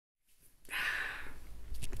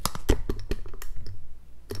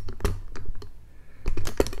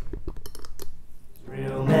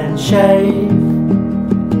shave.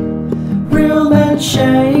 Real men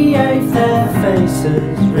shave their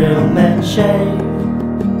faces. Real men shave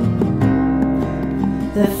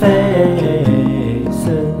their faces.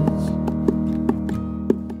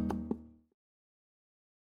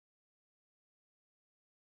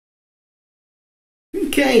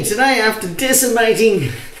 Okay, today after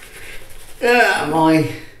decimating the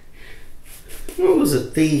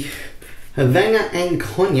Havana and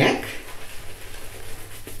Cognac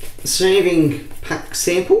shaving pack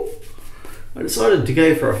sample, I decided to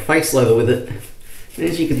go for a face lather with it. And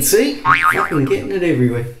as you can see, I'm getting it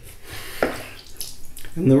everywhere.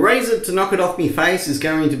 And the razor to knock it off my face is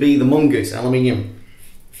going to be the Mongoose aluminium.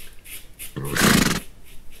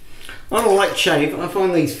 On a light shave, I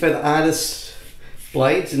find these Feather Artist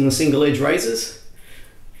blades in the single edge razors,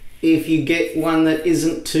 if you get one that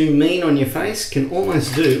isn't too mean on your face, can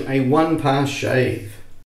almost do a one pass shave.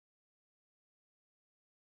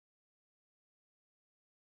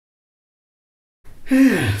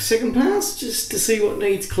 Second pass, just to see what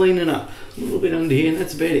needs cleaning up. A little bit under here, and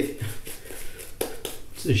that's about it.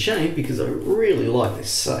 It's a shame because I really like this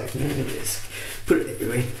soap. Look at this. Put it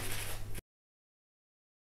everywhere.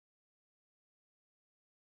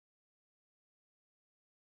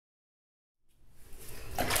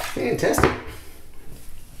 Fantastic.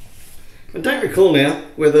 I don't recall now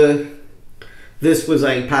whether this was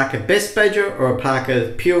a Parker Best Badger or a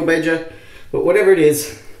Parker Pure Badger, but whatever it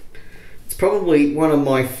is, it's probably one of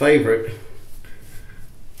my favourite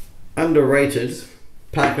underrated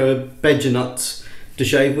Parker Badger nuts to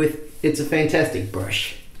shave with. It's a fantastic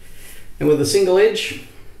brush. And with a single edge,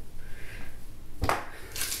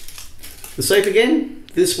 the soap again.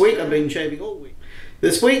 This week I've been shaving all week.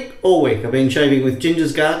 All week I've been shaving with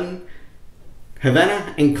Ginger's Garden,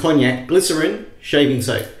 Havana and Cognac Glycerin shaving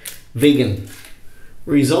soap. Vegan.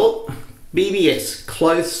 Result, BBS,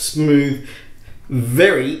 close, smooth,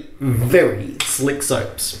 very, very slick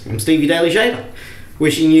soaps. I'm Stevie Daily Shaver,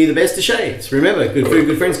 wishing you the best of shaves. Remember, good food,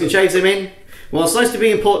 good friends, good shaves, amen. While it's nice to be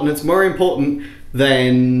important, it's more important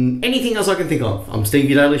than anything else I can think of. I'm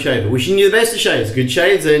Stevie Daily Shaver, wishing you the best of shaves, good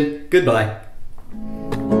shaves, and goodbye.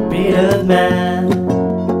 Bearded man,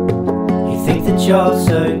 you think that you're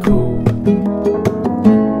so cool,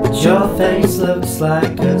 but your face looks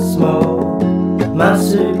like a small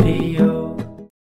marsupial.